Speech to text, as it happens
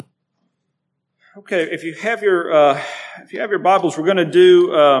Okay, if you have your Bibles, we're going to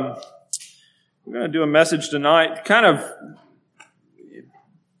do a message tonight, kind of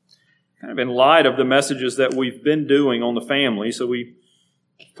in light of the messages that we've been doing on the family. So we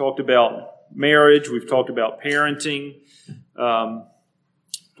talked about marriage, we've talked about parenting,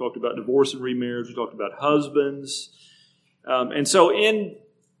 talked about divorce and remarriage, we talked about husbands, and so in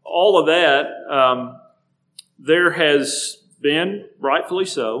all of that, there has been, rightfully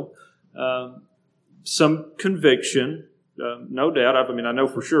so, some conviction, no doubt. I know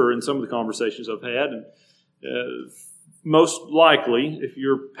for sure in some of the conversations I've had, and most likely, if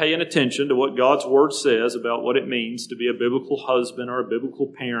you're paying attention to what God's Word says about what it means to be a biblical husband or a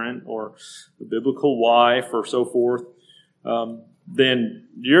biblical parent or a biblical wife or so forth, then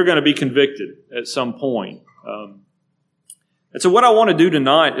you're going to be convicted at some point. And so what I want to do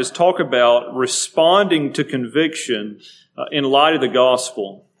tonight is talk about responding to conviction in light of the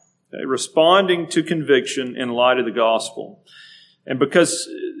gospel. Okay? Responding to conviction in light of the gospel. And because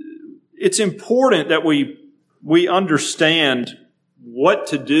it's important that we understand what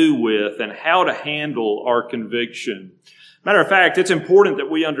to do with and how to handle our conviction. Matter of fact, it's important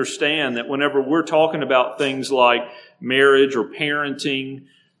that we understand that whenever we're talking about things like marriage or parenting,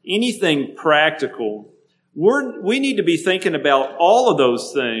 anything practical, we need to be thinking about all of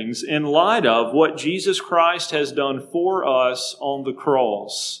those things in light of what Jesus Christ has done for us on the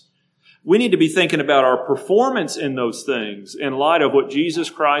cross. We need to be thinking about our performance in those things in light of what Jesus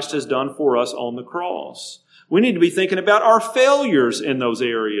Christ has done for us on the cross. We need to be thinking about our failures in those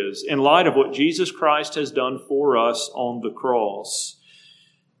areas in light of what Jesus Christ has done for us on the cross.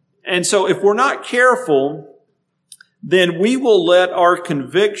 And so if we're not careful, then we will let our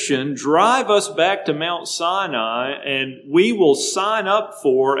conviction drive us back to Mount Sinai, and we will sign up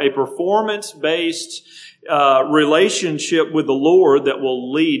for a performance-based relationship with the Lord that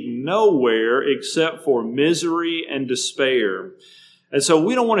will lead nowhere except for misery and despair. And so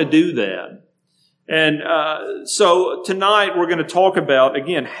we don't want to do that. And so tonight we're going to talk about,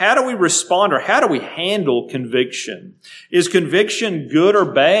 again, how do we respond or how do we handle conviction? Is conviction good or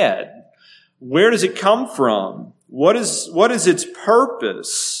bad? Where does it come from? What is its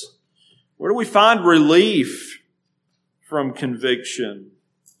purpose? Where do we find relief from conviction?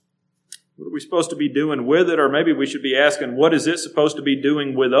 What are we supposed to be doing with it? Or maybe we should be asking, what is it supposed to be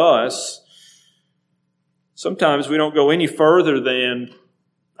doing with us? Sometimes we don't go any further than,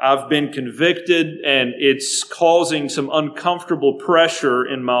 I've been convicted and it's causing some uncomfortable pressure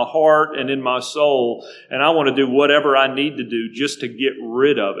in my heart and in my soul, and I want to do whatever I need to do just to get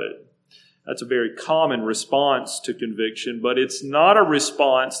rid of it. That's a very common response to conviction, but it's not a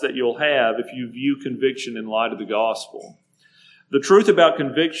response that you'll have if you view conviction in light of the gospel. The truth about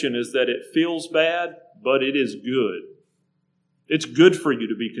conviction is that it feels bad, but it is good. It's good for you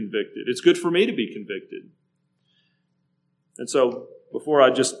to be convicted. It's good for me to be convicted. And so, before I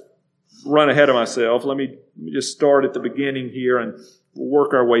just run ahead of myself, let me just start at the beginning here and we'll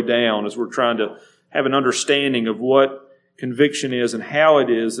work our way down as we're trying to have an understanding of what conviction is and how it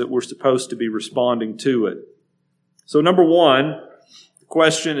is that we're supposed to be responding to it. So number one, the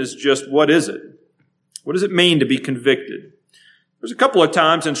question is just, what is it? What does it mean to be convicted? There's a couple of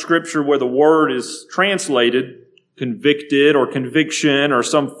times in Scripture where the word is translated convicted or conviction or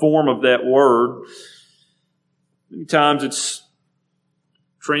some form of that word. Many times it's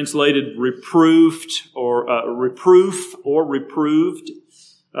translated reproved or reproof or reproved.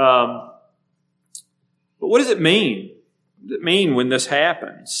 But what does it mean? What does it mean when this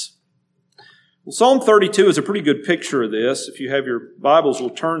happens? Well, Psalm 32 is a pretty good picture of this. If you have your Bibles, we'll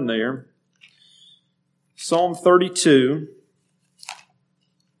turn there. Psalm 32.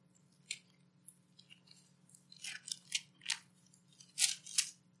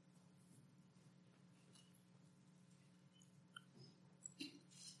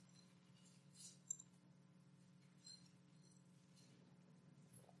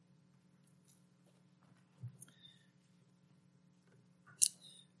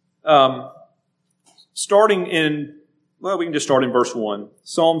 We can just start in verse 1.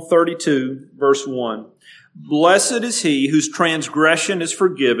 Psalm 32, verse 1. Blessed is he whose transgression is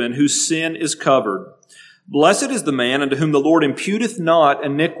forgiven, whose sin is covered. Blessed is the man unto whom the Lord imputeth not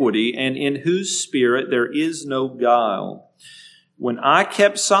iniquity, and in whose spirit there is no guile. When I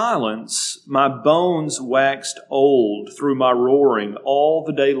kept silence, my bones waxed old through my roaring all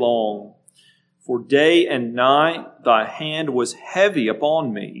the day long. For day and night thy hand was heavy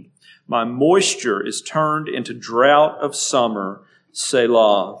upon me. My moisture is turned into drought of summer,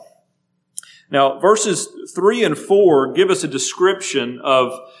 Selah. Now, verses 3 and 4 give us a description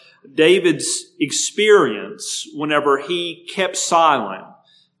of David's experience whenever he kept silent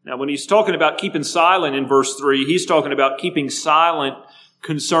Now, when he's talking about keeping silent in verse 3, he's talking about keeping silent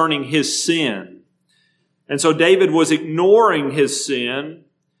concerning his sin. And so David was ignoring his sin.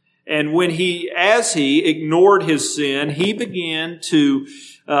 And as he ignored his sin, he began to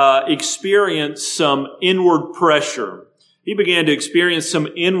experience some inward pressure. He began to experience some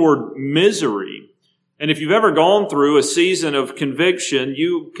inward misery. And if you've ever gone through a season of conviction,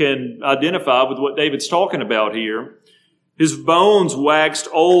 you can identify with what David's talking about here. His bones waxed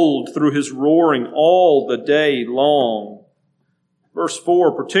old through his roaring all the day long. Verse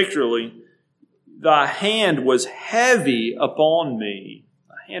 4 particularly, thy hand was heavy upon me.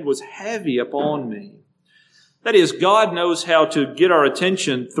 Thy hand was heavy upon me. That is, God knows how to get our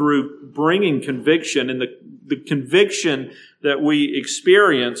attention through bringing conviction. And the conviction that we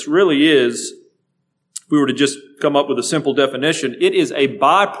experience really is, if we were to just come up with a simple definition, it is a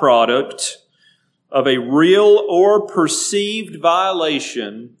byproduct of a real or perceived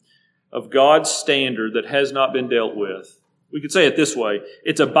violation of God's standard that has not been dealt with. We could say it this way.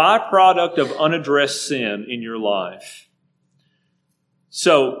 It's a byproduct of unaddressed sin in your life.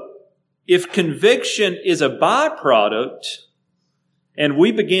 So, if conviction is a byproduct and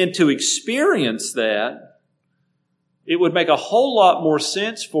we begin to experience that, it would make a whole lot more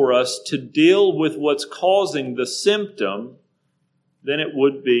sense for us to deal with what's causing the symptom than it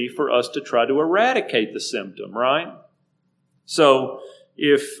would be for us to try to eradicate the symptom, right? So,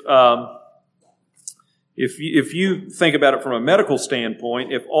 if you think about it from a medical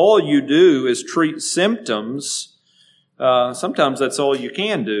standpoint, if all you do is treat symptoms, sometimes that's all you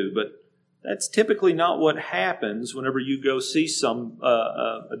can do, but that's typically not what happens whenever you go see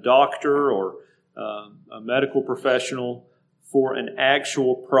a doctor or a medical professional for an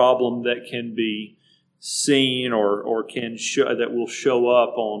actual problem that can be seen or that will show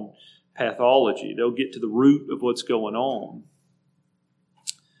up on pathology. They'll get to the root of what's going on.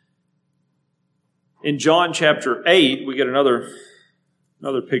 In John chapter 8, we get another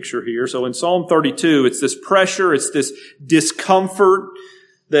picture here. So in Psalm 32, it's this pressure, it's this discomfort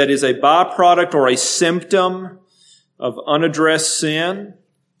that is a byproduct or a symptom of unaddressed sin,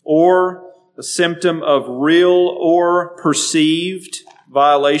 or a symptom of real or perceived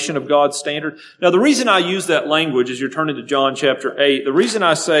violation of God's standard. Now, the reason I use that language as you're turning to John chapter 8, the reason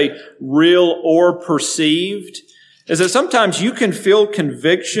I say real or perceived is that sometimes you can feel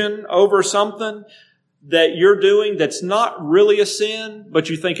conviction over something that you're doing that's not really a sin, but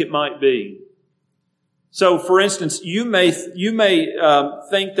you think it might be. So, for instance, you may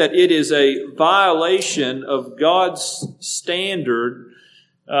think that it is a violation of God's standard.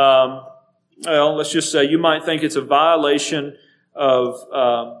 Let's just say you might think it's a violation of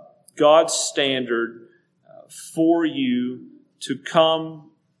God's standard for you to come,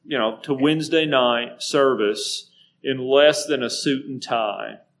 to Wednesday night service in less than a suit and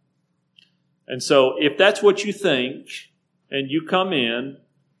tie. And so, if that's what you think, and you come in,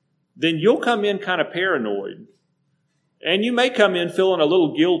 then you'll come in kind of paranoid. And you may come in feeling a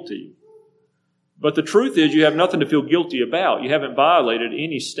little guilty. But the truth is you have nothing to feel guilty about. You haven't violated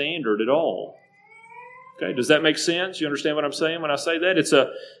any standard at all. Okay, does that make sense? You understand what I'm saying when I say that?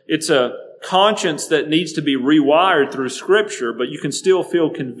 It's a conscience that needs to be rewired through Scripture, but you can still feel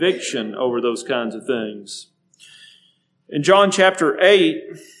conviction over those kinds of things. In John chapter 8,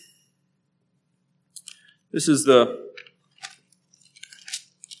 this is the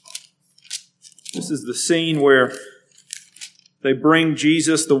scene where they bring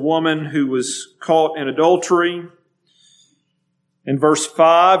Jesus, the woman who was caught in adultery. In verse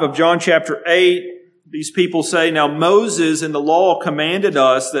 5 of John chapter 8, these people say, now Moses in the law commanded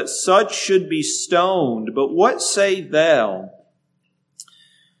us that such should be stoned, but what say thou?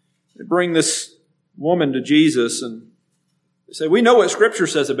 They bring this woman to Jesus and they say, we know what Scripture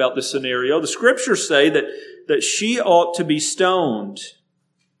says about this scenario. The Scriptures say that she ought to be stoned.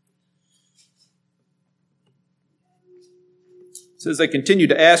 It says they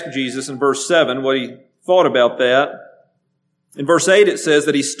continued to ask Jesus in verse 7 what he thought about that. In verse 8 it says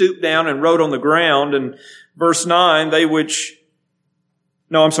that he stooped down and wrote on the ground. And verse 9, in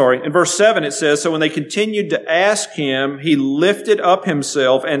verse 7 it says, so when they continued to ask him, he lifted up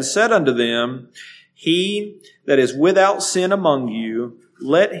himself and said unto them, he that is without sin among you,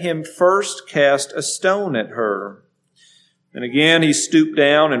 let him first cast a stone at her. And again he stooped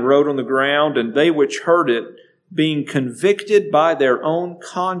down and wrote on the ground, and they which heard it, being convicted by their own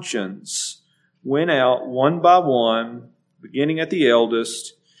conscience, went out one by one, beginning at the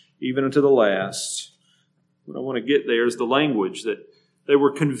eldest, even unto the last. What I want to get there is the language that they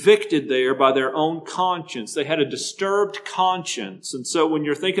were convicted there by their own conscience. They had a disturbed conscience. And so when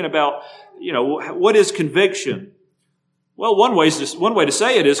you're thinking about, what is conviction? Well, one way to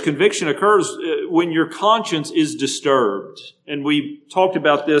say it is conviction occurs when your conscience is disturbed. And we talked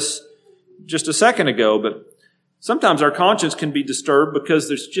about this just a second ago, but sometimes our conscience can be disturbed because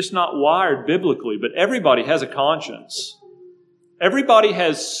it's just not wired biblically. But everybody has a conscience. Everybody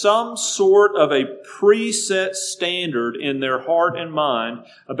has some sort of a preset standard in their heart and mind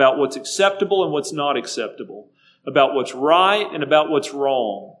about what's acceptable and what's not acceptable, about what's right and about what's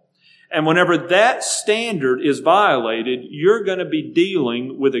wrong. And whenever that standard is violated, you're going to be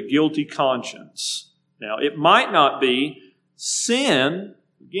dealing with a guilty conscience. Now, it might not be sin.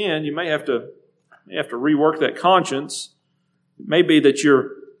 Again, you may have to rework that conscience. It may be that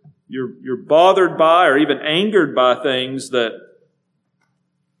you're bothered by or even angered by things that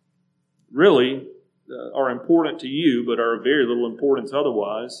really are important to you, but are of very little importance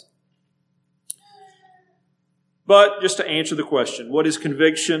otherwise. But just to answer the question, what is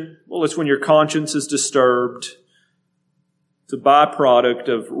conviction? Well, it's when your conscience is disturbed. It's a byproduct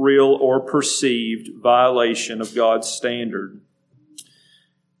of real or perceived violation of God's standard.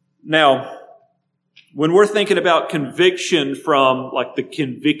 Now, when we're thinking about conviction from like the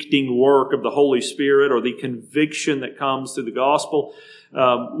convicting work of the Holy Spirit or the conviction that comes through the gospel,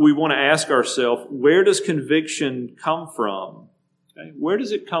 we want to ask ourselves, where does conviction come from? Okay? Where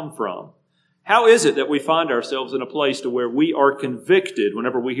does it come from? How is it that we find ourselves in a place to where we are convicted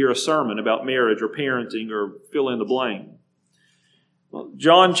whenever we hear a sermon about marriage or parenting or fill in the blank? Well,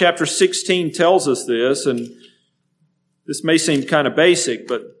 John chapter 16 tells us this, and this may seem kind of basic,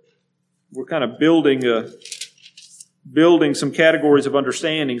 but we're kind of building some categories of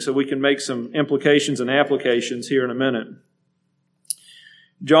understanding so we can make some implications and applications here in a minute.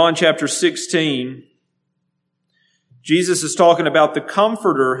 John chapter 16, Jesus is talking about the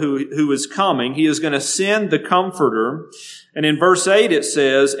Comforter who is coming. He is going to send the Comforter. And in verse 8 it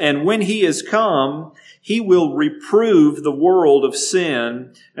says, "And when He is come, He will reprove the world of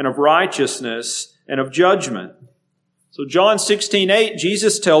sin and of righteousness and of judgment." So John 16:8,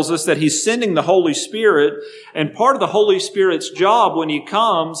 Jesus tells us that He's sending the Holy Spirit, and part of the Holy Spirit's job when He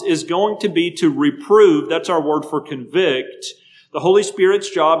comes is going to be to reprove. That's our word for convict. The Holy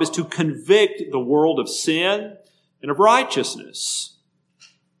Spirit's job is to convict the world of sin and of righteousness.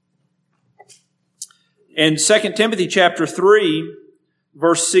 In 2 Timothy chapter 3,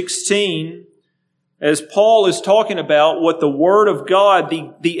 verse 16, as Paul is talking about what the Word of God,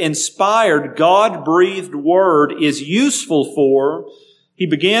 the inspired, God-breathed Word is useful for, he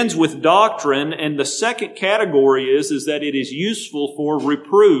begins with doctrine, and the second category is that it is useful for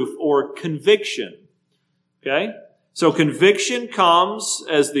reproof or conviction. Okay? So conviction comes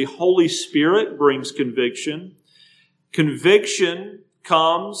as the Holy Spirit brings conviction. Conviction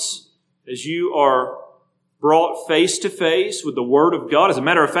comes as you are brought face to face with the Word of God. As a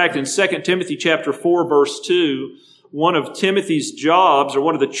matter of fact, in 2 Timothy chapter 4, verse 2, one of Timothy's jobs, or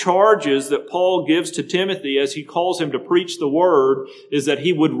one of the charges that Paul gives to Timothy as he calls him to preach the Word, is that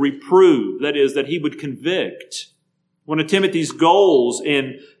he would reprove. That is, that he would convict. One of Timothy's goals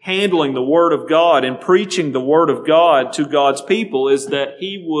in handling the Word of God and preaching the Word of God to God's people is that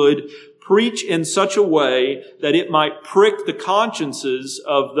he would preach in such a way that it might prick the consciences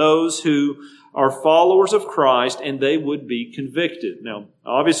of those who are followers of Christ, and they would be convicted. Now,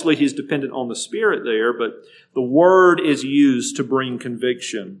 obviously he's dependent on the Spirit there, but the Word is used to bring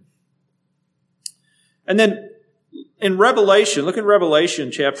conviction. And then in Revelation, look at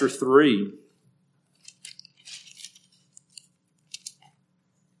Revelation chapter 3.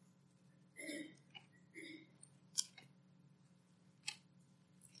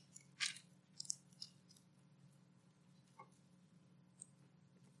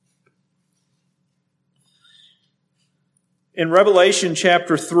 In Revelation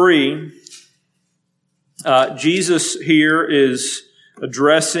chapter 3, Jesus here is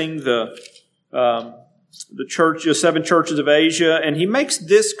addressing the church, the 7 churches of Asia, and he makes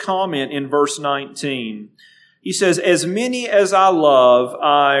this comment in verse 19. He says, "As many as I love,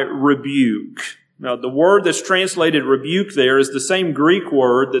 I rebuke." Now, the word that's translated rebuke there is the same Greek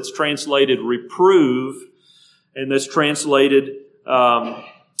word that's translated reprove, and that's translated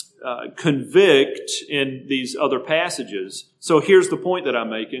convict in these other passages. So here's the point that I'm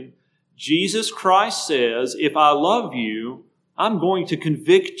making. Jesus Christ says, if I love you, I'm going to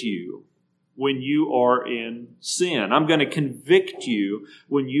convict you when you are in sin. I'm going to convict you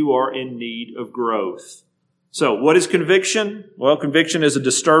when you are in need of growth. So what is conviction? Well, conviction is a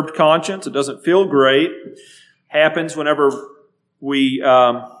disturbed conscience. It doesn't feel great. Happens whenever we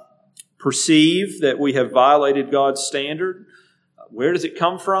perceive that we have violated God's standard. Where does it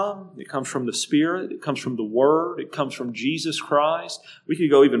come from? It comes from the Spirit. It comes from the Word. It comes from Jesus Christ. We could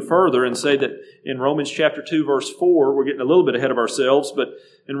go even further and say that in Romans chapter 2, verse 4, we're getting a little bit ahead of ourselves, but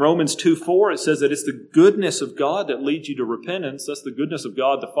in Romans 2:4, it says that it's the goodness of God that leads you to repentance. That's the goodness of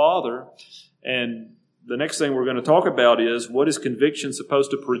God the Father. And the next thing we're going to talk about is, what is conviction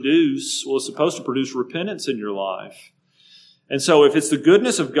supposed to produce? Well, it's supposed to produce repentance in your life. And so if it's the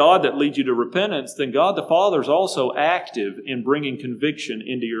goodness of God that leads you to repentance, then God the Father is also active in bringing conviction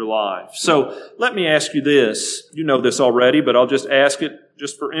into your life. So let me ask you this. You know this already, but I'll just ask it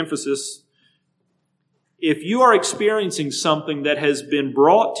just for emphasis. If you are experiencing something that has been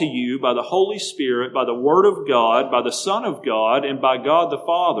brought to you by the Holy Spirit, by the Word of God, by the Son of God, and by God the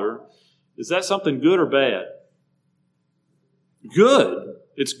Father, is that something good or bad? Good.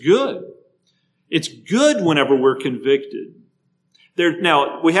 It's good. It's good whenever we're convicted.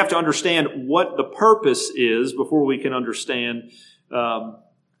 Now, we have to understand what the purpose is before we can understand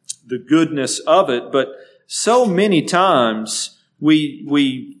the goodness of it. But so many times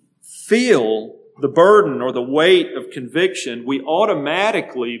we feel the burden or the weight of conviction. We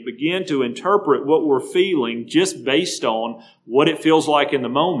automatically begin to interpret what we're feeling just based on what it feels like in the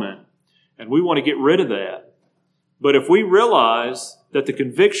moment. And we want to get rid of that. But if we realize that the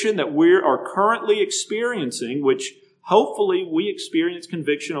conviction that we are currently experiencing, which hopefully we experience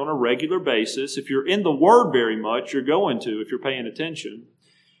conviction on a regular basis. If you're in the Word very much, you're going to, if you're paying attention.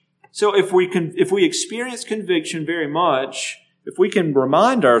 So if we experience conviction very much, if we can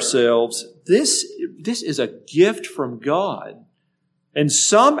remind ourselves, this is a gift from God. And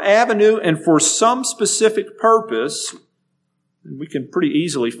some avenue and for some specific purpose, and we can pretty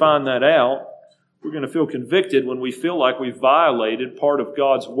easily find that out, we're going to feel convicted when we feel like we've violated part of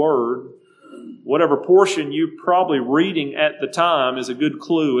God's Word. Whatever portion you're probably reading at the time is a good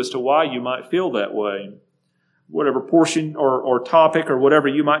clue as to why you might feel that way. Whatever portion or topic or whatever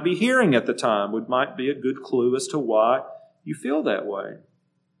you might be hearing at the time might be a good clue as to why you feel that way.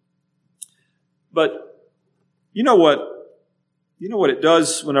 But you know what it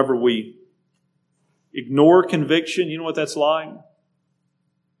does whenever we ignore conviction? You know what that's like?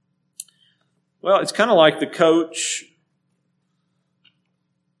 Well, it's kind of like the coach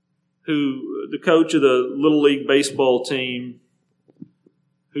of the Little League baseball team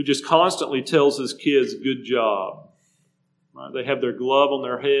who just constantly tells his kids, good job. Right? They have their glove on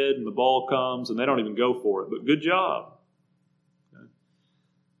their head and the ball comes and they don't even go for it, but good job. Okay?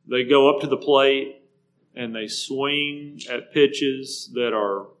 They go up to the plate and they swing at pitches that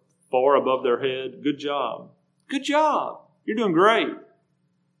are far above their head. Good job. Good job. You're doing great.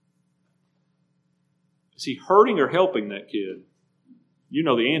 Is he hurting or helping that kid? You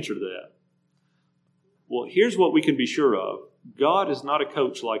know the answer to that. Well, here's what we can be sure of. God is not a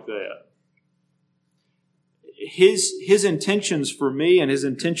coach like that. His intentions for me and His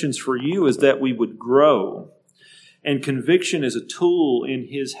intentions for you is that we would grow. And conviction is a tool in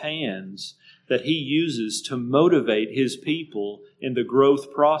His hands that He uses to motivate His people in the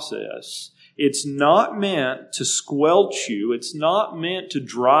growth process. It's not meant to squelch you. It's not meant to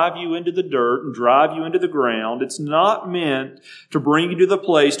drive you into the dirt and drive you into the ground. It's not meant to bring you to the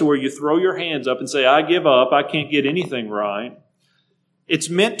place to where you throw your hands up and say, I give up. I can't get anything right. It's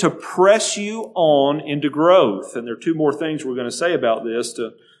meant to press you on into growth. And there are two more things we're going to say about this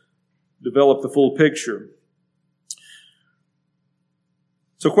to develop the full picture.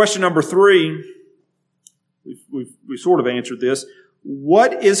 So question number 3, we've sort of answered this.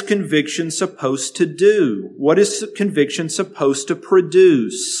 What is conviction supposed to do? What is conviction supposed to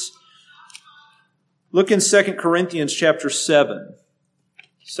produce? Look in 2 Corinthians chapter 7.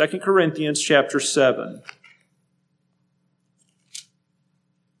 2 Corinthians chapter 7.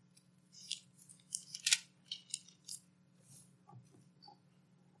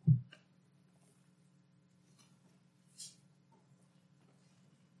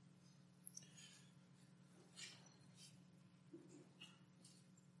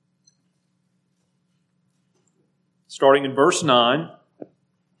 Starting in verse 9.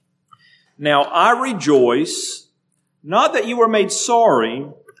 Now I rejoice, not that you were made sorry,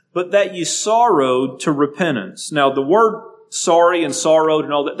 but that you sorrowed to repentance. Now the word sorry and sorrowed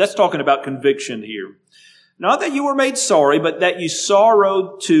and all that, that's talking about conviction here. Not that you were made sorry, but that you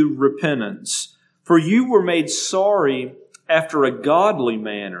sorrowed to repentance. For you were made sorry after a godly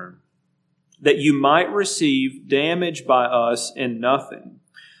manner, that you might receive damage by us in nothing.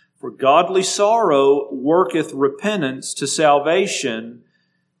 For godly sorrow worketh repentance to salvation,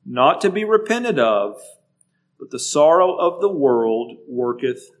 not to be repented of, but the sorrow of the world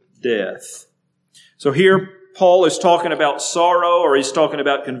worketh death. So here Paul is talking about sorrow, or he's talking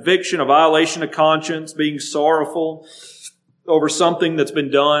about conviction, a violation of conscience, being sorrowful. over something that's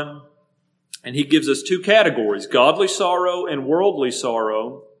been done. And he gives us two categories, godly sorrow and worldly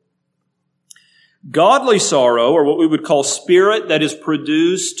sorrow. Godly sorrow, or what we would call spirit that is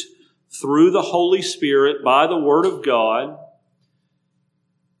produced through the Holy Spirit by the Word of God,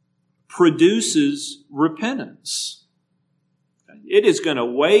 produces repentance. It is going to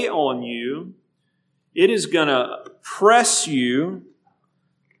weigh on you. It is going to press you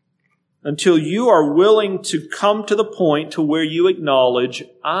until you are willing to come to the point to where you acknowledge,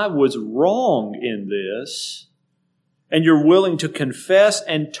 I was wrong in this, and you're willing to confess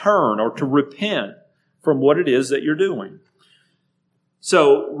and turn or to repent from what it is that you're doing.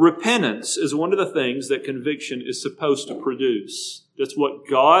 So, repentance is one of the things that conviction is supposed to produce. That's what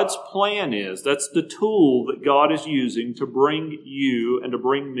God's plan is. That's the tool that God is using to bring you and to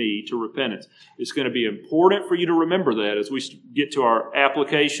bring me to repentance. It's going to be important for you to remember that as we get to our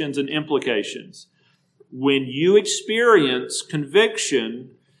applications and implications. When you experience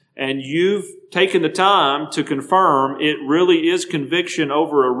conviction and you've taken the time to confirm it really is conviction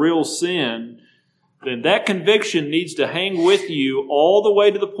over a real sin, then that conviction needs to hang with you all the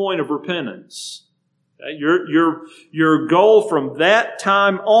way to the point of repentance. Your goal from that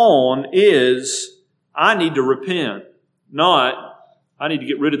time on is, I need to repent, not, I need to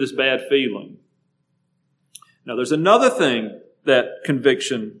get rid of this bad feeling. Now, there's another thing that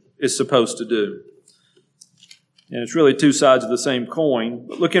conviction is supposed to do. And it's really two sides of the same coin.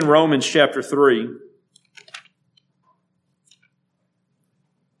 But look in Romans chapter 3.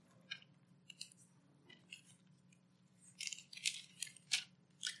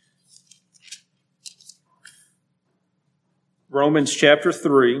 Romans chapter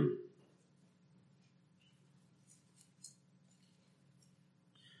 3,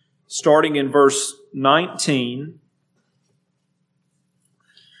 starting in verse 19.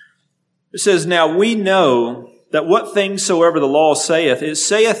 It says, Now we know that what things soever the law saith, it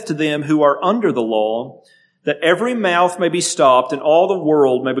saith to them who are under the law, that every mouth may be stopped and all the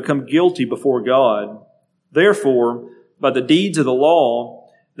world may become guilty before God. Therefore, by the deeds of the law,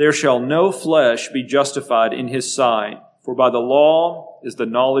 there shall no flesh be justified in his sight. For by the law is the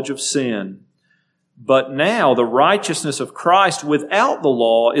knowledge of sin. But now the righteousness of Christ without the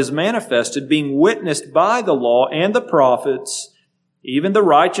law is manifested, being witnessed by the law and the prophets, even the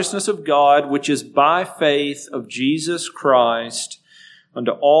righteousness of God, which is by faith of Jesus Christ,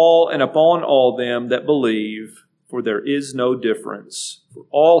 unto all and upon all them that believe, for there is no difference. For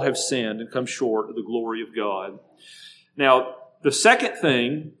all have sinned and come short of the glory of God. Now, the second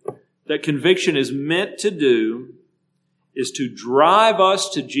thing that conviction is meant to do is to drive us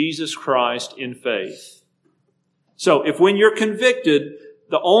to Jesus Christ in faith. So if when you're convicted,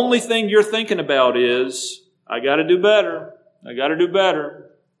 the only thing you're thinking about is, I got to do better. I got to do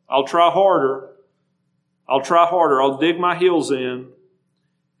better. I'll try harder. I'll dig my heels in.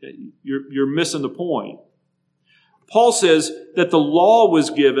 You're missing the point. Paul says that the law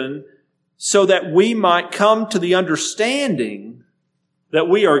was given so that we might come to the understanding that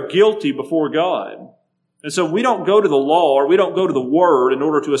we are guilty before God. And so we don't go to the law or we don't go to the Word in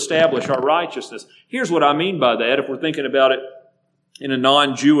order to establish our righteousness. Here's what I mean by that, if we're thinking about it in a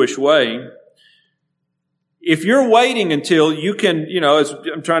non-Jewish way. If you're waiting until you can,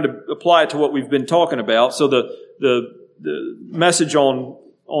 I'm trying to apply it to what we've been talking about. So the message on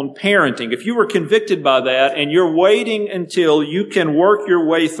parenting, if you were convicted by that and you're waiting until you can work your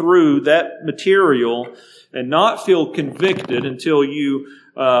way through that material and not feel convicted until you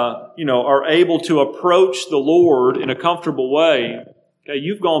are able to approach the Lord in a comfortable way, okay,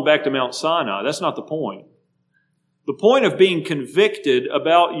 you've gone back to Mount Sinai. That's not the point. The point of being convicted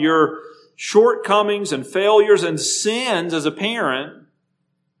about your shortcomings and failures and sins as a parent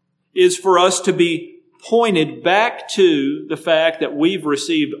is for us to be pointed back to the fact that we've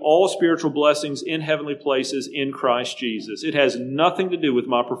received all spiritual blessings in heavenly places in Christ Jesus. It has nothing to do with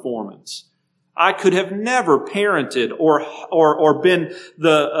my performance. I could have never parented or been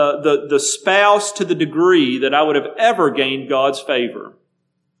the spouse to the degree that I would have ever gained God's favor.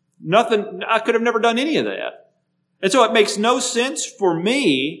 Nothing, I could have never done any of that. And so it makes no sense for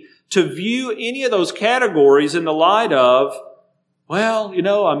me to view any of those categories in the light of, well,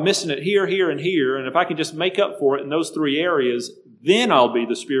 I'm missing it here, here, and here, and if I can just make up for it in those three areas, then I'll be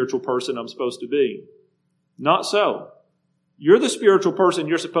the spiritual person I'm supposed to be. Not so. You're the spiritual person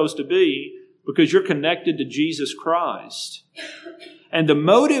you're supposed to be because you're connected to Jesus Christ. And the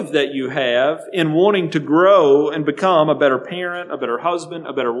motive that you have in wanting to grow and become a better parent, a better husband,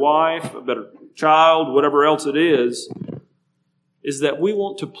 a better wife, a better child, whatever else it is that we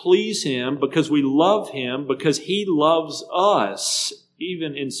want to please Him because we love Him, because He loves us,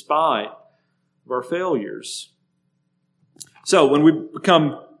 even in spite of our failures. So when we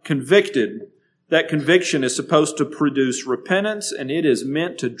become convicted, that conviction is supposed to produce repentance, and it is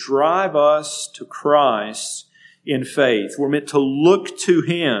meant to drive us to Christ in faith. We're meant to look to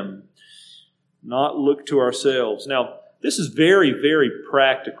Him, not look to ourselves. Now, this is very, very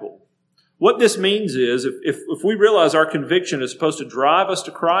practical. What this means is, if we realize our conviction is supposed to drive us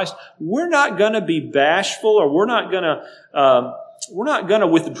to Christ, we're not going to be bashful, or we're not going to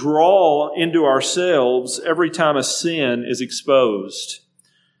withdraw into ourselves every time a sin is exposed.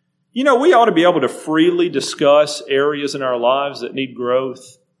 You know, we ought to be able to freely discuss areas in our lives that need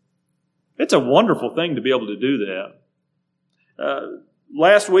growth. It's a wonderful thing to be able to do that.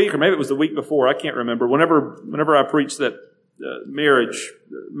 Last week, or maybe it was the week before, I can't remember, whenever I preached that marriage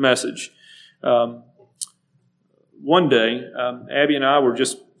message, one day, Abby and I were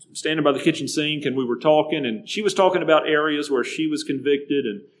just standing by the kitchen sink, and we were talking, and she was talking about areas where she was convicted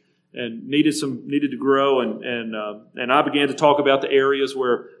and needed to grow, and I began to talk about the areas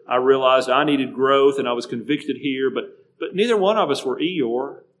where I realized I needed growth and I was convicted here, but neither one of us were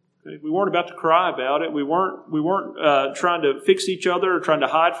Eeyore. Okay? We weren't about to cry about it. We weren't trying to fix each other or trying to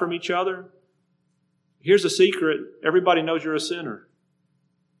hide from each other. Here's a secret: everybody knows you're a sinner.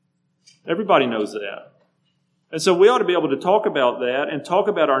 Everybody knows that. And so we ought to be able to talk about that and talk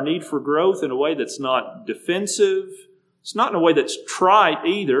about our need for growth in a way that's not defensive. It's not in a way that's trite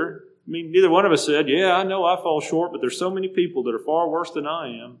either. I mean, neither one of us said, yeah, I know I fall short, but there's so many people that are far worse than I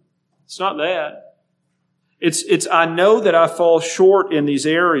am. It's not that. It's I know that I fall short in these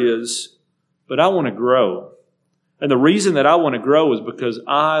areas, but I want to grow. And the reason that I want to grow is because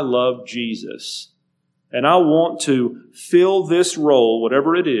I love Jesus. And I want to fill this role,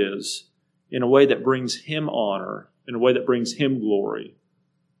 whatever it is, in a way that brings Him honor, in a way that brings Him glory.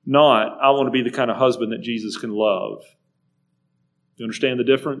 Not, I want to be the kind of husband that Jesus can love. You understand the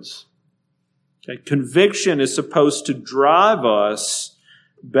difference? Okay. Conviction is supposed to drive us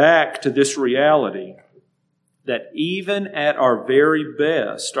back to this reality that even at our very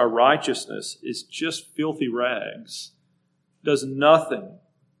best, our righteousness is just filthy rags. Does nothing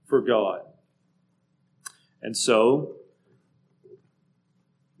for God. And so,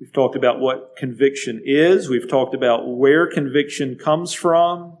 we've talked about what conviction is. We've talked about where conviction comes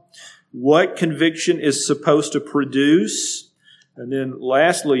from, what conviction is supposed to produce. And then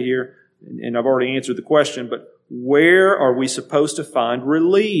lastly here, and I've already answered the question, but where are we supposed to find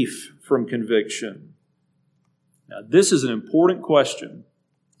relief from conviction? Now, this is an important question.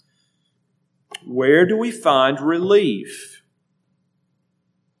 Where do we find relief?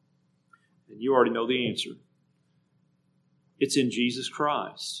 And you already know the answer. It's in Jesus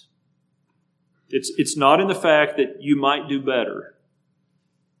Christ. It's not in the fact that you might do better.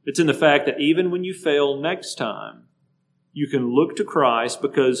 It's in the fact that even when you fail next time, you can look to Christ,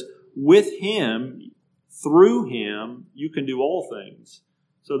 because with Him, through Him, you can do all things.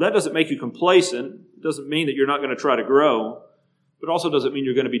 So that doesn't make you complacent. It doesn't mean that you're not going to try to grow, but also doesn't mean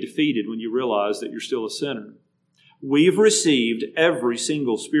you're going to be defeated when you realize that you're still a sinner. We've received every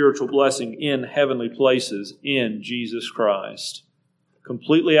single spiritual blessing in heavenly places in Jesus Christ,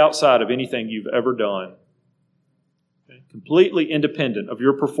 completely outside of anything you've ever done. Okay? Completely independent of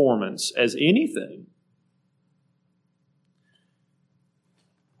your performance as anything.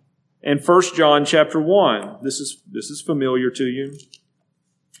 And 1 John chapter 1, this is familiar to you.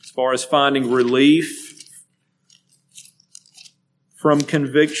 As far as finding relief from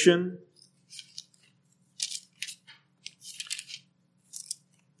conviction,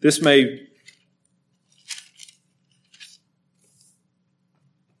 this may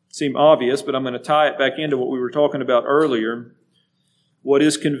seem obvious, but I'm going to tie it back into what we were talking about earlier. What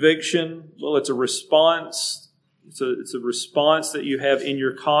is conviction? Well, it's a response. It's a response that you have in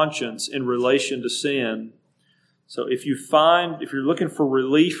your conscience in relation to sin. So if you're looking for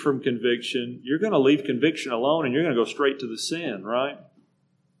relief from conviction, you're going to leave conviction alone and you're going to go straight to the sin, right?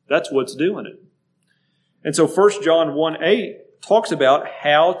 That's what's doing it. And so 1 John 1:8 talks about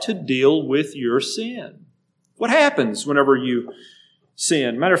how to deal with your sin. What happens whenever you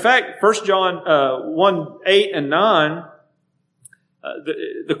sin? Matter of fact, 1 John 1:8 and 9,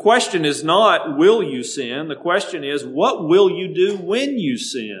 the question is not, will you sin? The question is, what will you do when you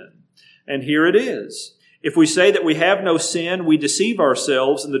sin? And here it is. If we say that we have no sin, we deceive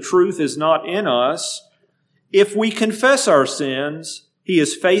ourselves and the truth is not in us. If we confess our sins, He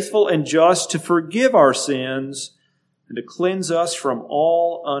is faithful and just to forgive our sins and to cleanse us from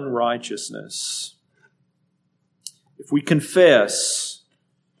all unrighteousness. If we confess,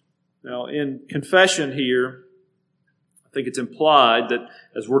 now in confession here, I think it's implied that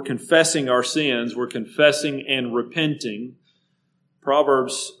as we're confessing our sins, we're confessing and repenting.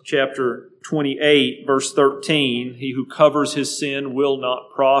 Proverbs chapter 28, verse 13, he who covers his sin will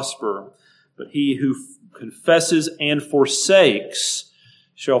not prosper, but he who confesses and forsakes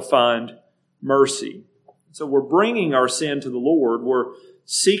shall find mercy. So we're bringing our sin to the Lord. We're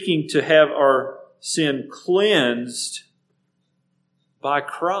seeking to have our sin cleansed by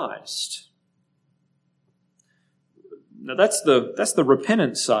Christ. Now that's the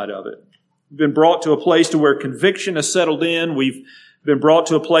repentance side of it. We've been brought to a place to where conviction has settled in. We've been brought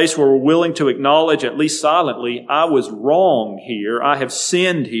to a place where we're willing to acknowledge, at least silently, I was wrong here. I have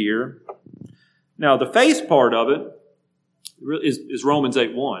sinned here. Now, the faith part of it is Romans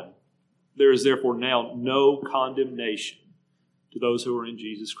 8:1. There is therefore now no condemnation to those who are in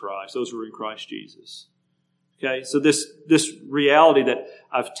Jesus Christ, those who are in Christ Jesus. Okay, so this reality that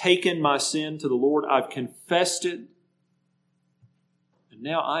I've taken my sin to the Lord, I've confessed it, and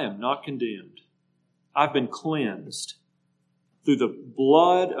now I am not condemned. I've been cleansed. Through the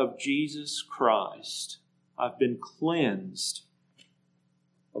blood of Jesus Christ, I've been cleansed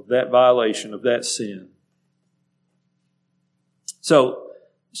of that violation, of that sin. So,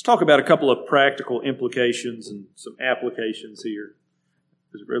 let's talk about a couple of practical implications and some applications here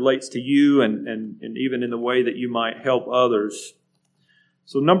as it relates to you and even in the way that you might help others.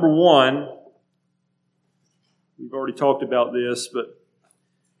 So, number one, we've already talked about this, but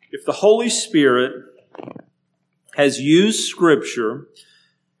if the Holy Spirit has used Scripture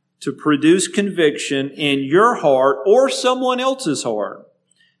to produce conviction in your heart or someone else's heart,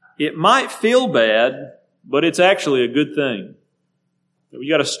 it might feel bad, but it's actually a good thing. We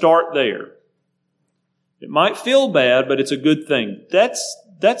got to start there. It might feel bad, but it's a good thing.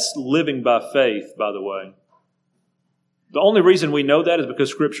 That's living by faith, by the way. The only reason we know that is because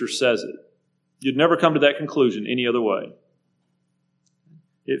Scripture says it. You'd never come to that conclusion any other way.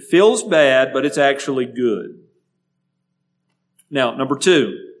 It feels bad, but it's actually good. Now, number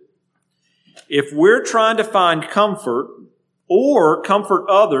two, if we're trying to find comfort or comfort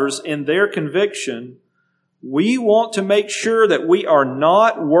others in their conviction, we want to make sure that we are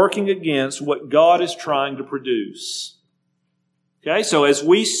not working against what God is trying to produce. Okay, so as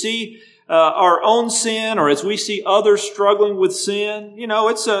we see our own sin, or as we see others struggling with sin,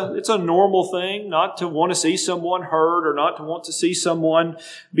 it's a normal thing not to want to see someone hurt or not to want to see someone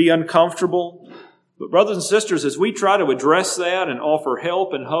be uncomfortable. But brothers and sisters, as we try to address that and offer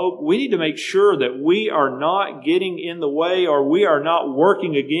help and hope, we need to make sure that we are not getting in the way or we are not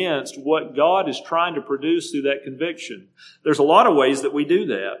working against what God is trying to produce through that conviction. There's a lot of ways that we do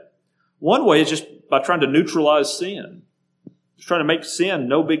that. One way is just by trying to neutralize sin. Just trying to make sin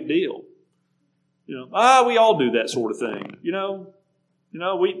no big deal. We all do that sort of thing.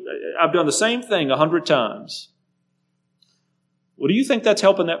 I've done the same thing 100 times. Well, do you think that's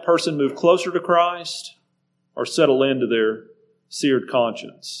helping that person move closer to Christ or settle into their seared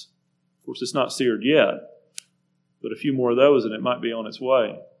conscience? Of course, it's not seared yet, but a few more of those and it might be on its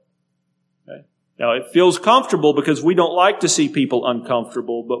way. Okay? Now, it feels comfortable because we don't like to see people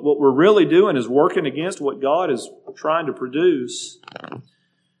uncomfortable, but what we're really doing is working against what God is trying to produce.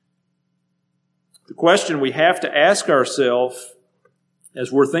 The question we have to ask ourselves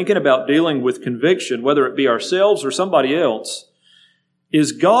as we're thinking about dealing with conviction, whether it be ourselves or somebody else,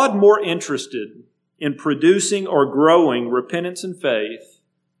 is God more interested in producing or growing repentance and faith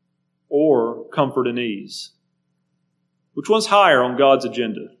or comfort and ease? Which one's higher on God's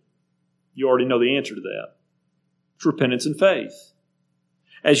agenda? You already know the answer to that. It's repentance and faith.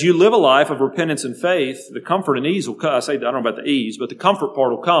 As you live a life of repentance and faith, the comfort and ease will come. I don't know about the ease, but the comfort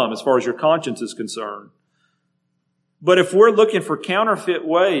part will come as far as your conscience is concerned. But if we're looking for counterfeit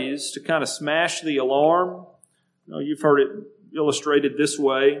ways to kind of smash the alarm, you've heard it illustrated this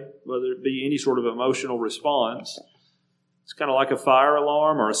way, whether it be any sort of emotional response. It's kind of like a fire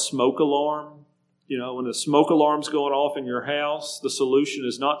alarm or a smoke alarm. When the smoke alarm's going off in your house, the solution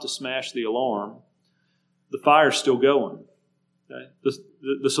is not to smash the alarm. The fire's still going. Okay?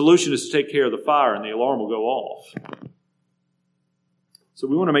 The solution is to take care of the fire and the alarm will go off. So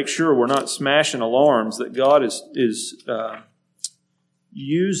we want to make sure we're not smashing alarms that God is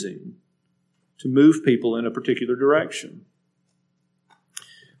using to move people in a particular direction.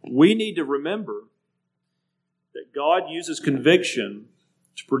 We need to remember that God uses conviction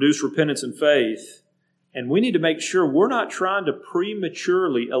to produce repentance and faith, and we need to make sure we're not trying to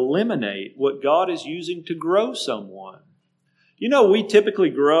prematurely eliminate what God is using to grow someone. We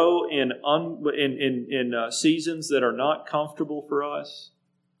typically grow in seasons that are not comfortable for us.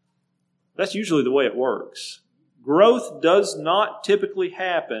 That's usually the way it works. Growth does not typically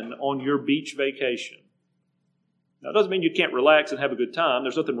happen on your beach vacation. Now, it doesn't mean you can't relax and have a good time.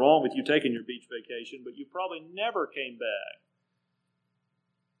 There's nothing wrong with you taking your beach vacation, but you probably never came back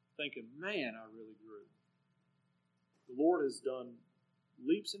thinking, man, I really grew. The Lord has done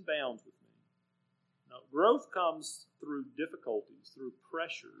leaps and bounds with me. Now, growth comes through difficulties, through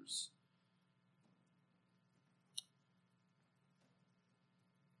pressures.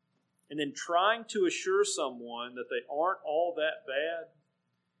 And then trying to assure someone that they aren't all that bad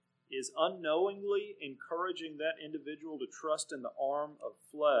is unknowingly encouraging that individual to trust in the arm of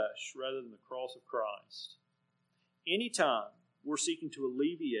flesh rather than the cross of Christ. Anytime we're seeking to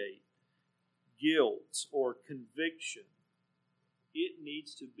alleviate guilt or conviction, it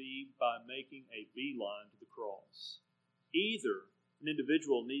needs to be by making a beeline to the cross. Either an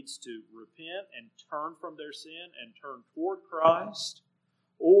individual needs to repent and turn from their sin and turn toward Christ,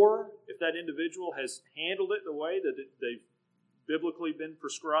 or if that individual has handled it the way that they've biblically been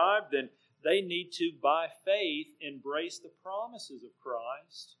prescribed, then they need to, by faith, embrace the promises of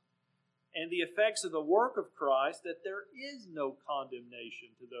Christ and the effects of the work of Christ, that there is no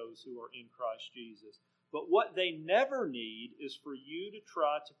condemnation to those who are in Christ Jesus. But what they never need is for you to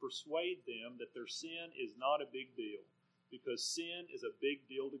try to persuade them that their sin is not a big deal, because sin is a big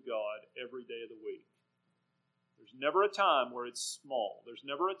deal to God every day of the week. There's never a time where it's small. There's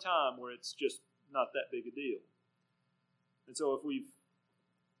never a time where it's just not that big a deal. And so if we've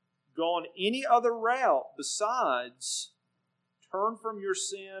gone any other route besides turn from your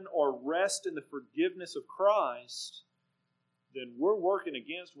sin or rest in the forgiveness of Christ, then we're working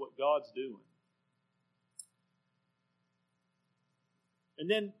against what God's doing. And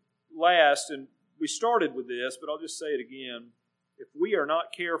then last, and we started with this, but I'll just say it again, if we are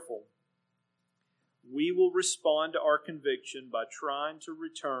not careful, we will respond to our conviction by trying to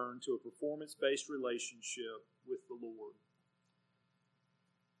return to a performance-based relationship with the Lord.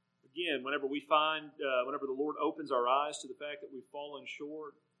 Again, whenever the Lord opens our eyes to the fact that we've fallen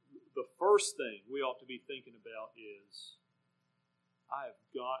short, the first thing we ought to be thinking about is, I have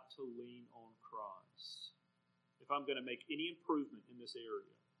got to lean on Christ. If I'm going to make any improvement in this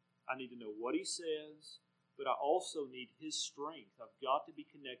area, I need to know what He says, but I also need His strength. I've got to be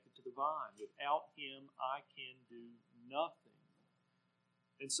connected to the vine. Without Him, I can do nothing.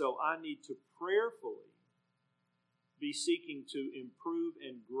 And so I need to prayerfully be seeking to improve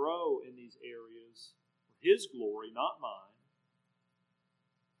and grow in these areas for His glory, not mine.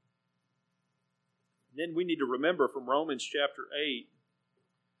 And then we need to remember from Romans chapter 8,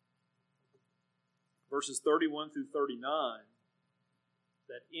 verses 31 through 39,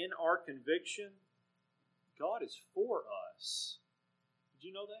 that in our conviction, God is for us. Did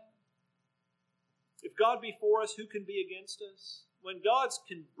you know that? If God be for us, who can be against us? When God's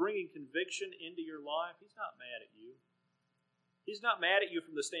bringing conviction into your life, He's not mad at you. He's not mad at you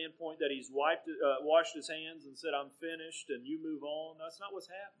from the standpoint that He's washed His hands and said, I'm finished, and you move on. That's not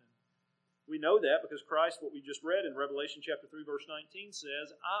what's happening. We know that because Christ, what we just read in Revelation chapter 3, verse 19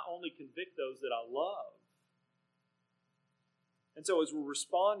 says, I only convict those that I love. And so as we're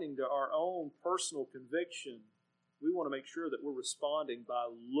responding to our own personal conviction, we want to make sure that we're responding by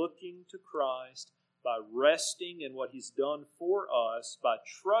looking to Christ, by resting in what He's done for us, by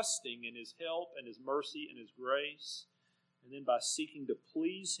trusting in His help and His mercy and His grace, and then by seeking to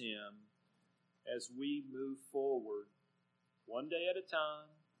please Him as we move forward, one day at a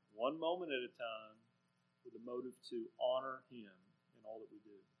time, one moment at a time, with a motive to honor Him in all that we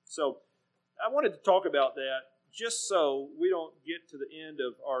do. So I wanted to talk about that just so we don't get to the end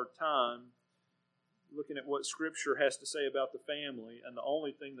of our time looking at what Scripture has to say about the family, and the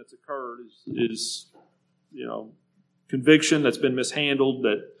only thing that's occurred is conviction that's been mishandled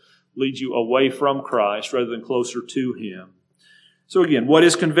that leads you away from Christ rather than closer to Him. So again, what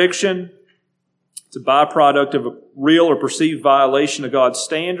is conviction? It's a byproduct of a real or perceived violation of God's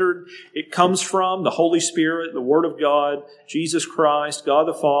standard. It comes from the Holy Spirit, the Word of God, Jesus Christ, God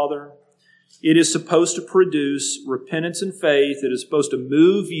the Father. It is supposed to produce repentance and faith. It is supposed to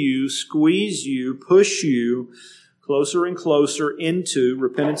move you, squeeze you, push you closer and closer into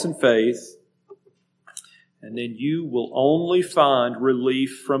repentance and faith. And then you will only find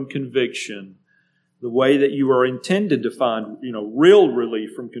relief from conviction the way that you are intended to find, real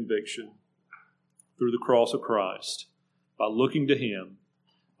relief from conviction, through the cross of Christ, by looking to Him,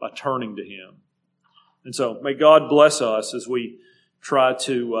 by turning to Him. And so may God bless us as we try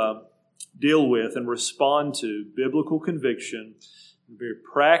to deal with and respond to biblical conviction in a very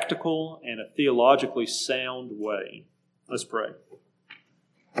practical and a theologically sound way. Let's pray.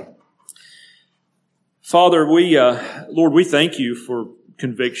 Father, Lord, we thank You for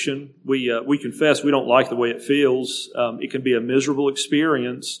conviction. We confess we don't like the way it feels. It can be a miserable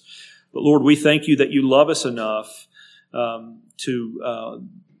experience. But Lord, we thank You that You love us enough to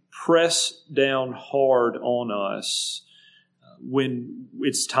press down hard on us when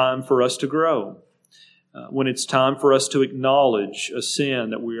it's time for us to grow, when it's time for us to acknowledge a sin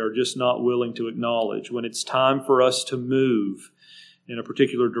that we are just not willing to acknowledge, when it's time for us to move in a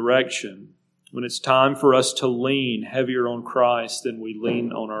particular direction, when it's time for us to lean heavier on Christ than we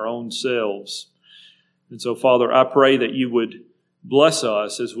lean on our own selves. And so, Father, I pray that you would bless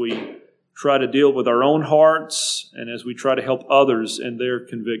us as we try to deal with our own hearts and as we try to help others in their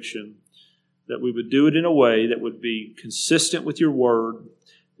conviction, that we would do it in a way that would be consistent with your word,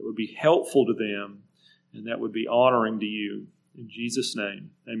 that would be helpful to them, and that would be honoring to you. In Jesus'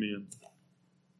 name, amen.